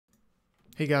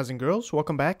Hey guys and girls,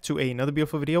 welcome back to another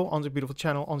beautiful video on this beautiful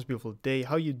channel, on this beautiful day.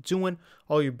 How you doing,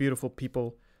 all you beautiful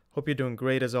people? Hope you're doing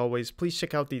great as always. Please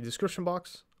check out the description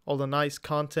box, all the nice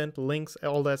content, links,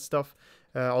 all that stuff.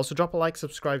 Also drop a like,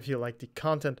 subscribe if you like the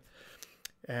content,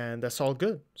 and that's all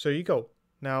good. So here you go.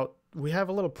 Now we have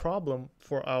a little problem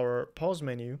for our pause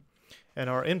menu and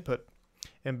our input,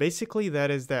 and basically that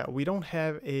is that we don't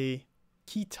have a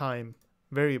key time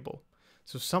variable.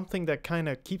 So something that kind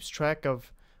of keeps track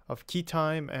of key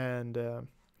time and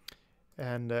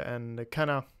kind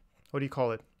of, what do you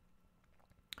call it,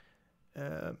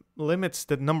 limits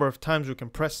the number of times we can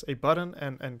press a button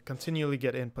and continually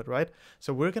get input, right?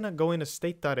 So we're gonna go into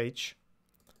state.h,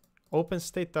 open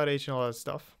state.h and all that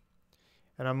stuff,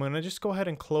 and I'm gonna just go ahead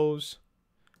and close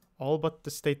all but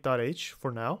the state.h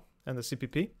for now and the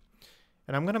CPP,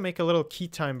 and I'm gonna make a little key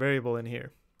time variable in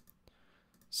here.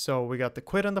 So we got the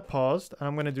quit and the paused, and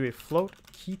I'm gonna do a float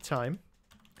key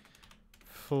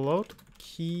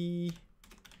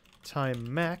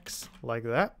time max, like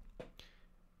that,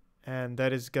 and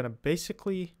that is gonna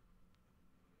basically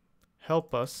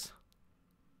help us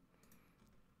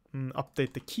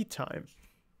update the key time.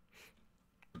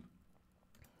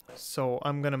 So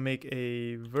I'm gonna make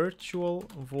a virtual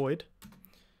void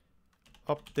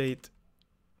update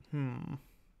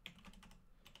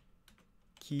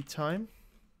key time.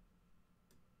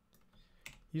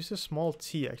 Use a small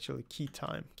t actually, key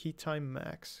time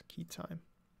max, key time.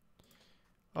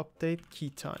 Update key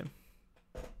time.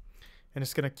 And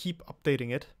it's gonna keep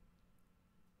updating it.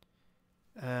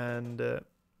 And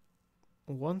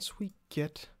once we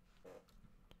get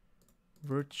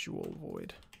virtual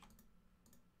void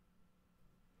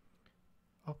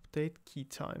update key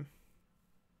time.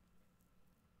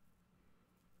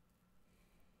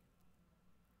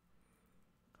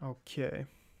 Okay.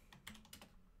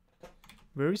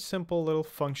 Very simple little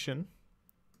function.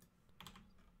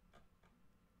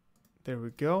 There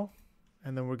we go.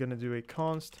 And then we're going to do a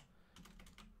const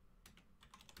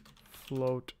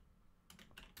float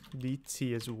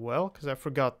dt as well, because I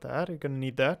forgot that. You're going to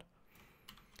need that.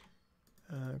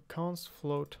 Const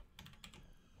float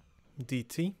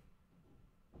dt.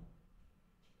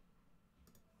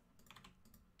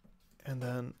 And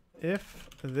then if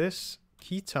this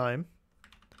key time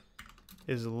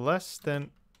is less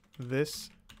than this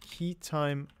key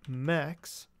time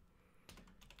max,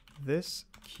 this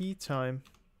key time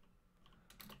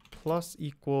plus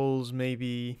equals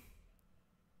maybe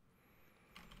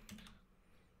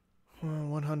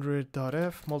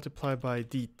 100.f multiplied by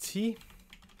dt,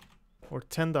 or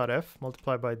 10.f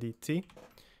multiplied by dt,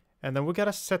 and then we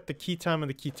gotta set the key time and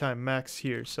the key time max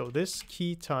here. So this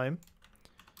key time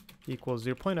equals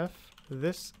 0.f,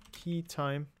 this key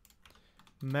time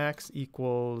max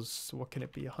equals, what can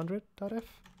it be, 100.f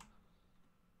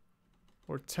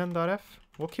or 10.f?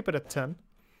 We'll keep it at 10,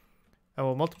 and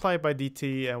we'll multiply it by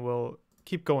dt, and we'll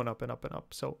keep going up and up and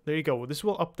up. So there you go. This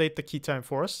will update the key time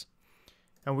for us,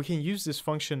 and we can use this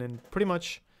function in pretty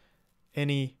much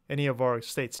any of our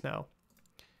states now.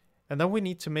 And then we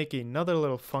need to make another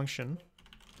little function.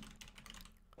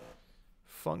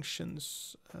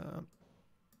 Functions.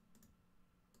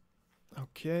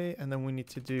 Okay, and then we need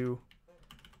to do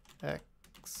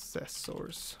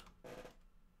accessors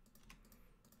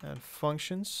and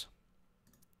functions.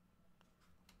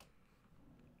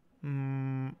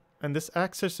 And this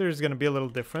accessor is going to be a little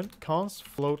different. Const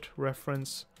float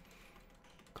reference,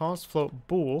 const float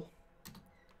bool,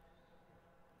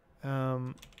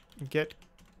 get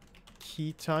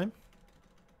key time,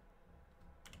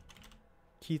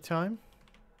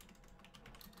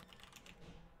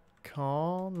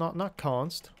 not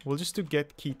const, we'll just do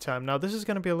get key time. Now this is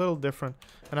going to be a little different,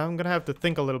 and I'm going to have to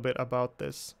think a little bit about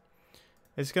this.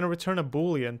 It's going to return a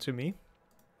boolean to me,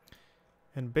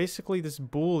 and basically this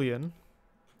boolean,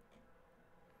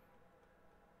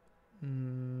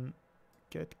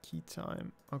 get key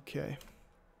time, okay,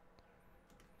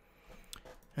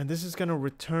 and this is going to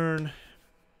return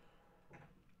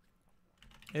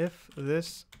if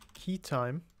this key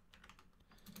time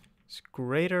is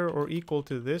greater or equal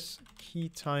to this key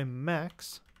time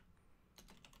max,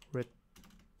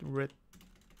 return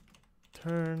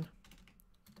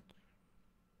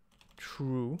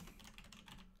true,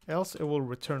 else it will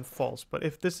return false. But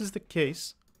if this is the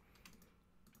case,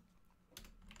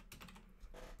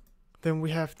 then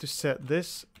we have to set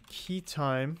this key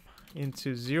time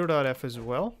into 0.f as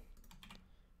well.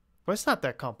 But it's not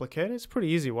that complicated. It's pretty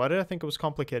easy. Why did I think it was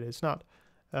complicated? It's not.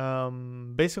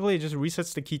 Basically, it just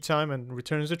resets the key time and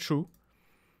returns a true.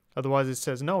 Otherwise, it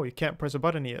says, no, you can't press a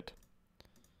button yet.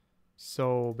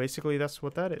 So basically, that's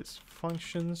what that is.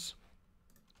 Functions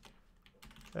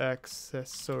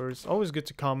accessors. Always good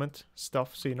to comment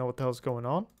stuff so you know what the hell's going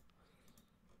on.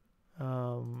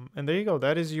 And there you go.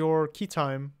 That is your key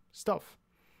time stuff.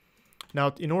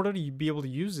 Now, in order to be able to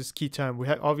use this key time, we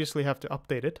obviously have to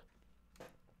update it.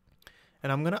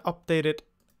 And I'm going to update it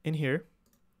in here.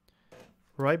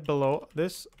 Right below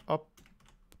this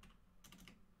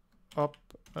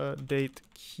update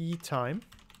key time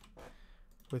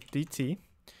with DT.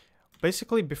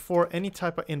 Basically, before any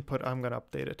type of input, I'm going to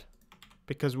update it.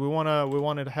 Because we want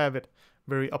to have it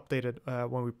very updated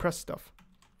when we press stuff.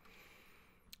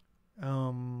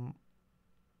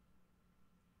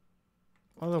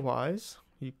 Otherwise,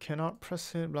 you cannot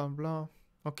press it, blah, blah.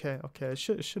 Okay, it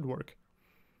should work.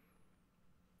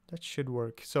 That should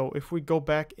work. So if we go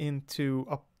back into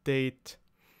update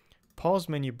pause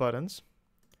menu buttons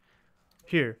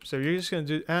here, so you're just going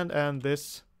to do and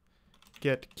this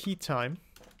get key time.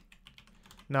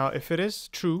 Now, if it is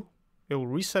true, it will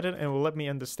reset it and it will let me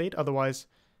end the state. Otherwise,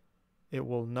 it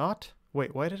will not.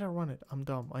 Wait, why did I run it? I'm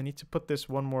dumb. I need to put this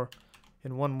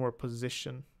in one more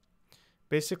position.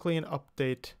 Basically an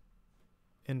update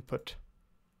input.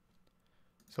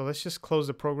 So let's just close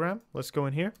the program. Let's go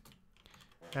in here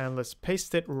and let's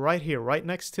paste it right here, right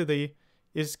next to the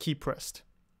is key pressed.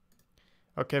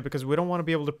 Okay, because we don't want to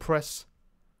be able to press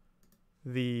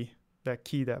that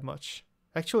key that much.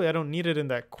 Actually, I don't need it in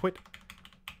that quit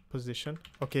position.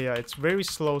 Okay, yeah, it's very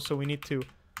slow, so we need to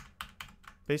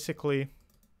basically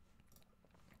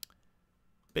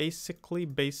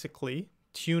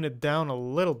tune it down a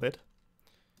little bit.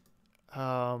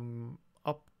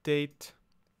 Update.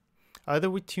 Either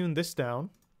we tune this down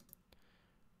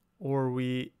or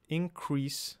we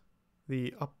increase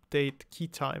the update key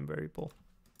time variable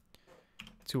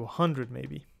to 100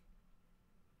 maybe.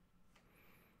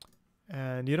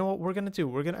 And you know what we're gonna do?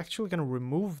 We're actually gonna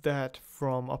remove that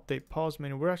from update pause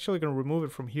menu. We're actually gonna remove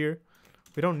it from here.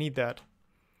 We don't need that.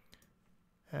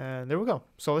 And there we go.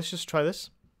 So let's just try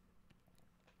this.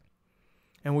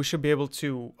 And we should be able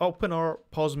to open our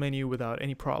pause menu without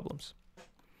any problems.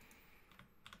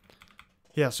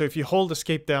 Yeah, so if you hold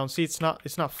escape down, see it's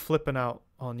not flipping out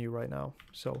on you right now.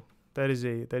 So that is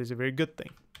a very good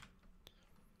thing.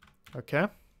 Okay.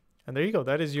 And there you go.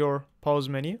 That is your pause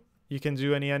menu. You can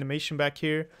do any animation back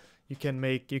here. You can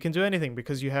do anything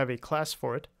because you have a class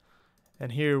for it.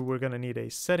 And here we're going to need a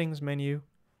settings menu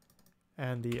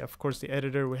and of course the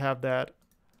editor, we have that.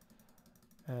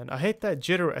 And I hate that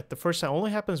jitter at the first time. It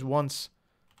only happens once.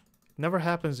 It never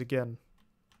happens again.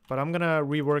 But I'm going to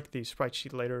rework the sprite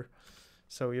sheet later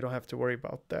so you don't have to worry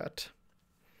about that.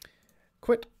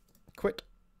 Quit.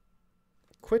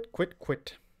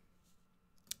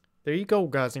 There you go,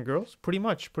 guys and girls. Pretty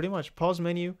much. Pause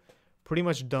menu, pretty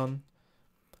much done.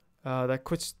 That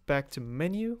quits back to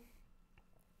menu.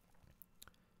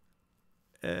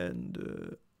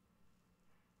 And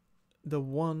the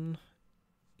one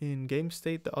in game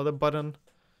state, the other button,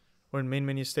 or in main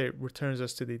menu state, returns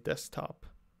us to the desktop.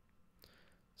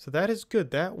 So that is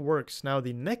good. That works. Now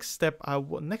the next step,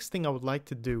 next thing I would like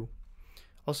to do.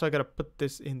 Also, I gotta put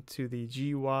this into the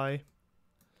GUI.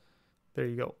 There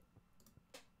you go.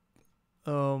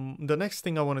 The next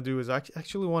thing I want to do is I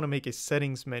actually want to make a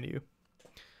settings menu,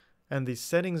 and the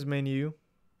settings menu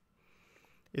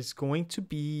is going to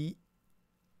be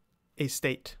a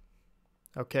state.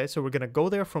 Okay, so we're gonna go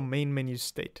there from main menu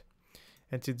state,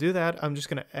 and to do that, I'm just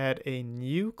gonna add a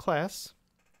new class,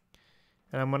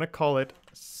 and I'm gonna call it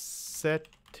settings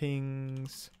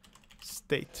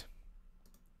state.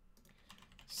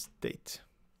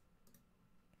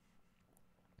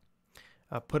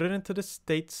 I'll put it into the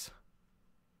states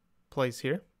place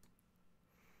here.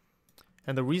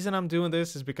 And the reason I'm doing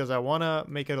this is because I want to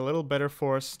make it a little better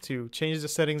for us to change the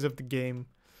settings of the game.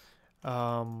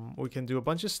 We can do a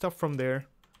bunch of stuff from there,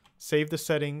 save the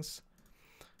settings,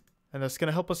 and that's going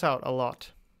to help us out a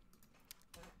lot.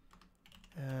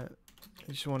 I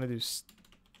just want to do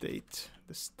state,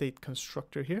 the state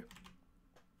constructor here.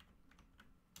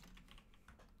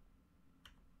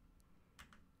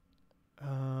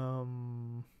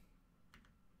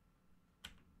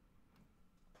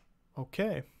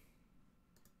 Okay.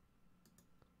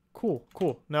 Cool.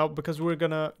 Now, because we're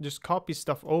gonna just copy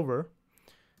stuff over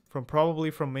probably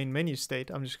from main menu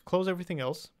state, I'm just close everything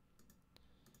else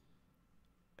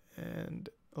and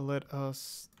let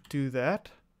us do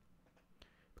that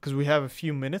because we have a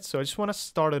few minutes. So I just want to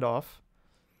start it off.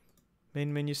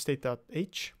 Main menu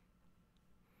state.h.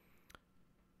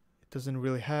 It doesn't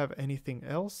really have anything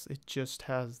else. It just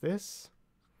has this.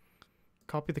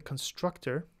 Copy the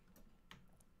constructor.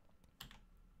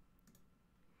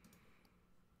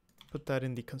 Put that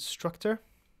in the constructor.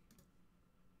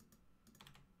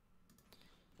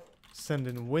 Send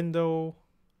in window.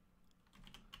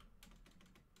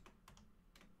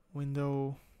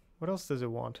 Window. What else does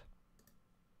it want?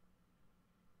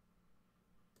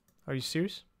 Are you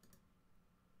serious?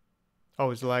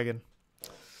 Oh, it's lagging.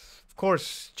 Of course,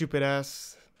 stupid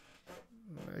ass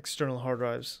external hard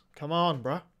drives. Come on,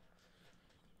 bruh.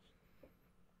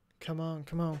 Come on,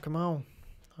 come on, come on.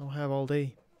 I don't have all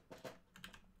day.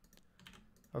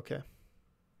 Okay.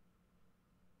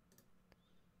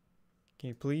 Can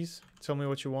you please tell me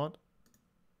what you want?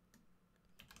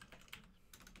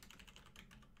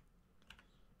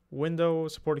 Window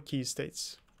supported key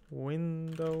states.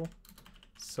 Window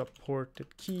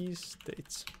supported key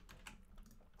states.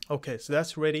 Okay, so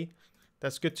that's ready.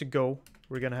 That's good to go.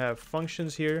 We're gonna have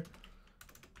functions here.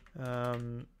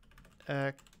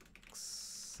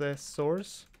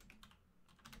 Accessors.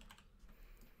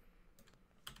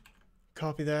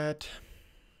 Copy that.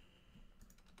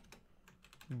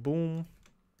 Boom.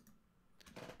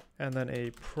 And then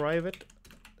a private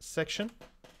section.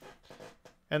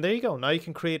 And there you go. Now you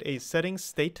can create a settings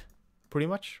state pretty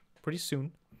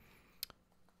soon.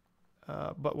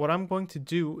 But what I'm going to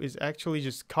do is actually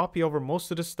just copy over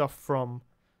most of the stuff from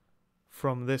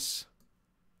this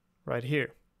right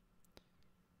here.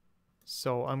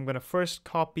 So I'm going to first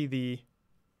copy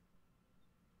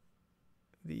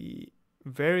the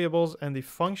variables and the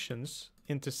functions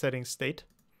into settings state,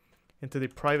 into the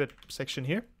private section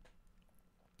here.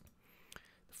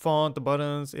 Font, the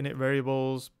buttons, init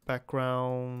variables,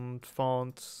 background,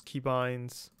 fonts,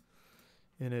 keybinds,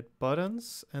 init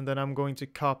buttons, and then I'm going to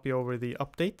copy over the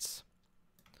updates,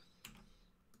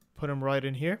 put them right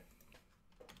in here,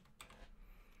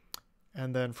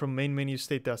 and then from main menu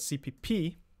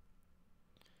state.cpp,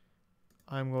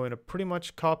 I'm going to pretty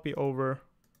much copy over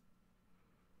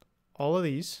all of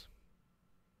these,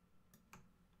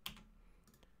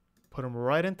 put them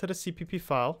right into the CPP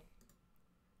file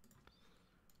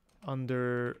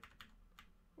under,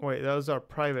 wait, those are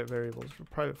private variables for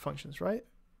private functions, right?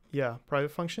 Yeah,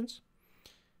 private functions.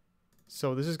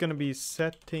 So this is going to be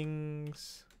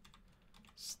settings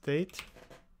state.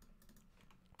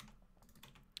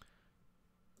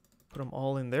 Put them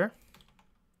all in there.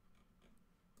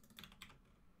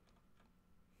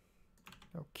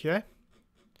 Okay.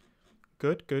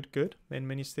 Good, good, good. Main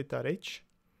menu state.h.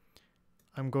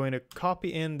 I'm going to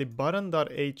copy in the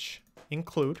button.h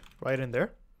include right in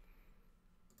there.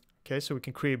 Okay, so we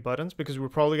can create buttons because we're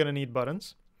probably going to need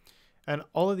buttons. And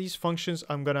all of these functions,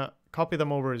 I'm going to copy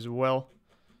them over as well.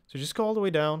 So just go all the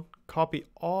way down, copy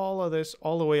all of this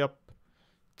all the way up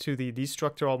to the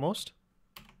destructor almost.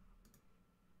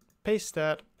 Paste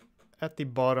that at the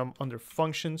bottom under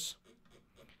functions.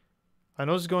 I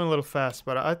know it's going a little fast,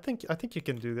 but I think you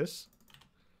can do this.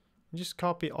 Just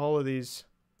copy all of these,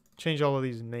 change all of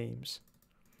these names.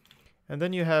 And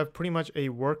then you have pretty much a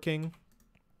working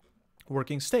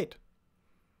state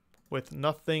with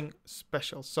nothing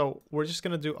special. So we're just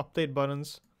going to do update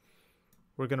buttons.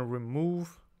 We're going to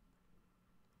remove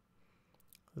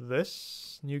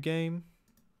this new game.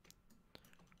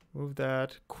 Move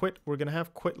that. Quit. We're going to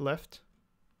have quit left.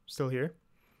 Still here.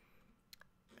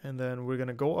 And then we're going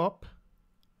to go up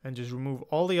and just remove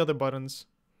all the other buttons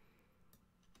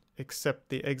except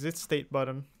the exit state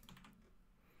button.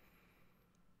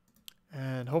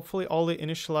 And hopefully all the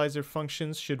initializer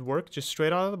functions should work just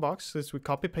straight out of the box since we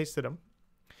copy pasted them.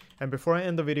 And before I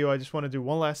end the video, I just want to do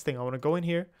one last thing. I want to go in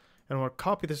here and I want to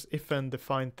copy this if and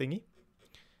define thingy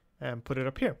and put it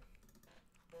up here.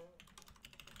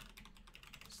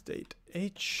 State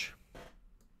H.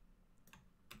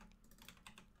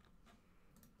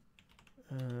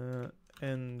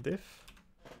 And if.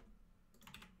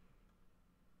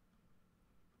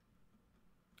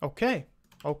 Okay.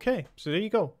 Okay. So there you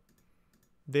go.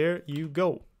 There you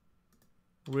go.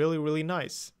 Really, really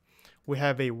nice. We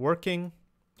have a working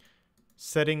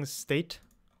settings state,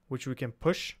 which we can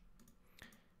push.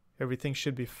 Everything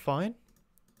should be fine.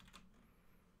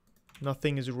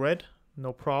 Nothing is red.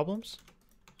 No problems.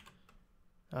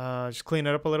 Just clean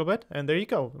it up a little bit. And there you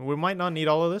go. We might not need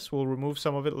all of this. We'll remove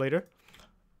some of it later.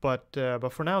 But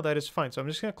for now, that is fine. So I'm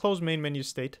just going to close main menu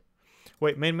state.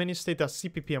 Wait, main menu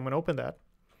state.cpp. I'm going to open that.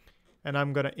 And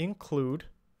I'm going to include...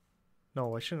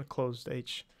 No, I shouldn't have closed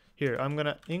H. Here, I'm going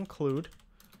to include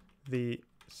the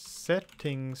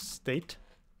settings state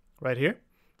right here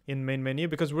in main menu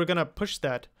because we're going to push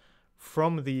that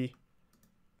from the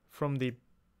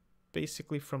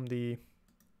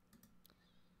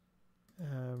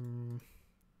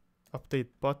update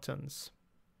buttons.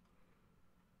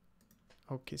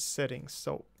 Okay, settings.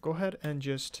 So go ahead and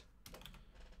just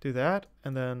do that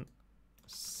and then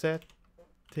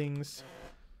settings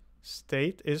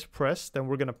state is pressed, then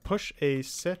we're gonna push a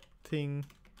setting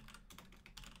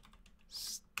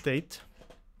state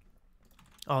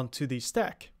onto the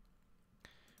stack.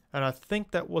 And I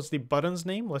think that was the button's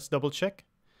name. Let's double check.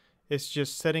 It's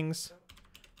just settings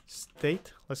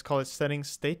state. Let's call it settings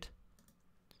state.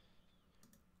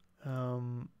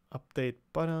 Update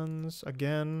buttons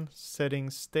again.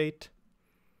 Settings state.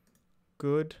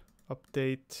 Good.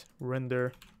 Update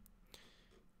render.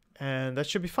 And that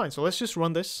should be fine. So let's just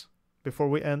run this before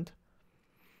we end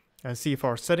and see if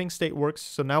our settings state works.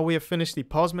 So now we have finished the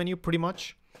pause menu pretty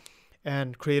much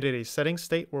and created a settings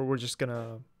state where we're just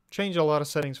gonna change a lot of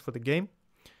settings for the game.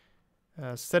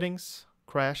 Settings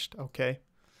crashed. Okay.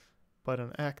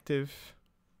 Button active.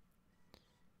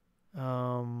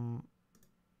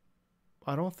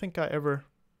 I don't think I ever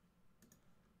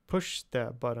pushed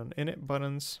that button. Init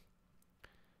buttons.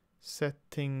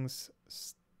 Settings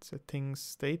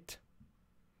state.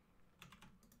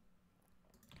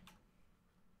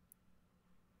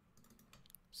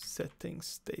 Settings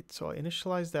state. So I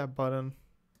initialize that button.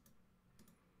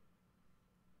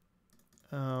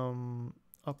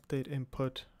 Update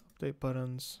input. Update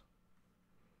buttons.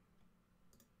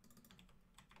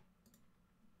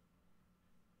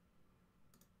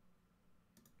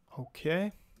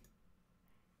 Okay.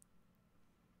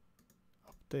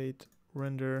 Update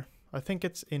render. I think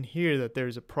it's in here that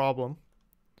there's a problem.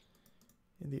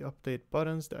 In the update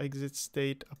buttons, the exit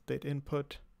state, update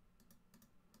input,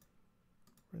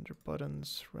 render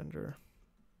buttons, render.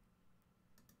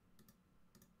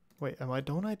 Wait,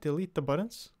 don't I delete the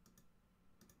buttons?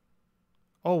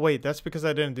 Oh wait, that's because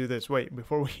I didn't do this. Wait,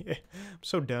 before we, I'm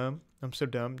so dumb. I'm so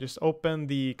dumb. Just open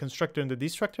the constructor and the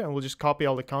destructor and we'll just copy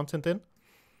all the content in.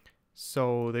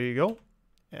 So there you go.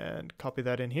 And copy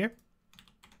that in here.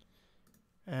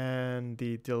 And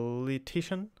the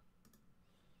deletion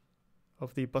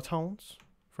of the buttons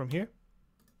from here.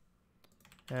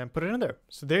 And put it in there.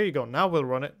 So there you go. Now we'll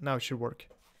run it. Now it should work.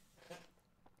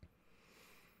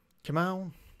 Come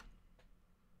on.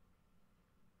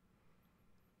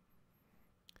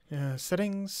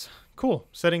 Settings. Cool.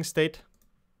 Settings state.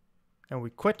 And we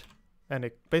quit. And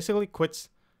it basically quits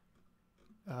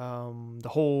the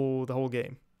whole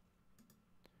game.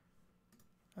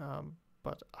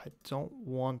 But I don't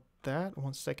want that.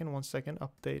 One second.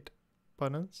 Update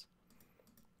buttons.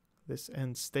 This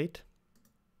end state.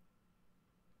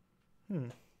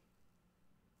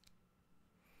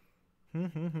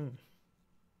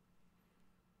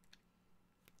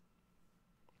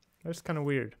 That's kind of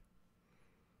weird.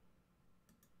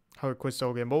 How it quits the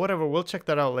whole game. But whatever, we'll check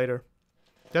that out later.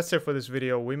 That's it for this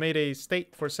video. We made a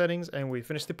state for settings and we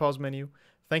finished the pause menu.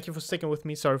 Thank you for sticking with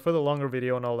me. Sorry for the longer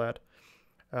video and all that.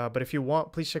 But if you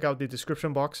want, please check out the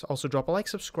description box. Also drop a like,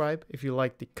 subscribe if you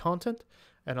like the content.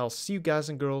 And I'll see you guys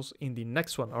and girls in the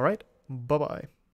next one. Alright? Bye-bye.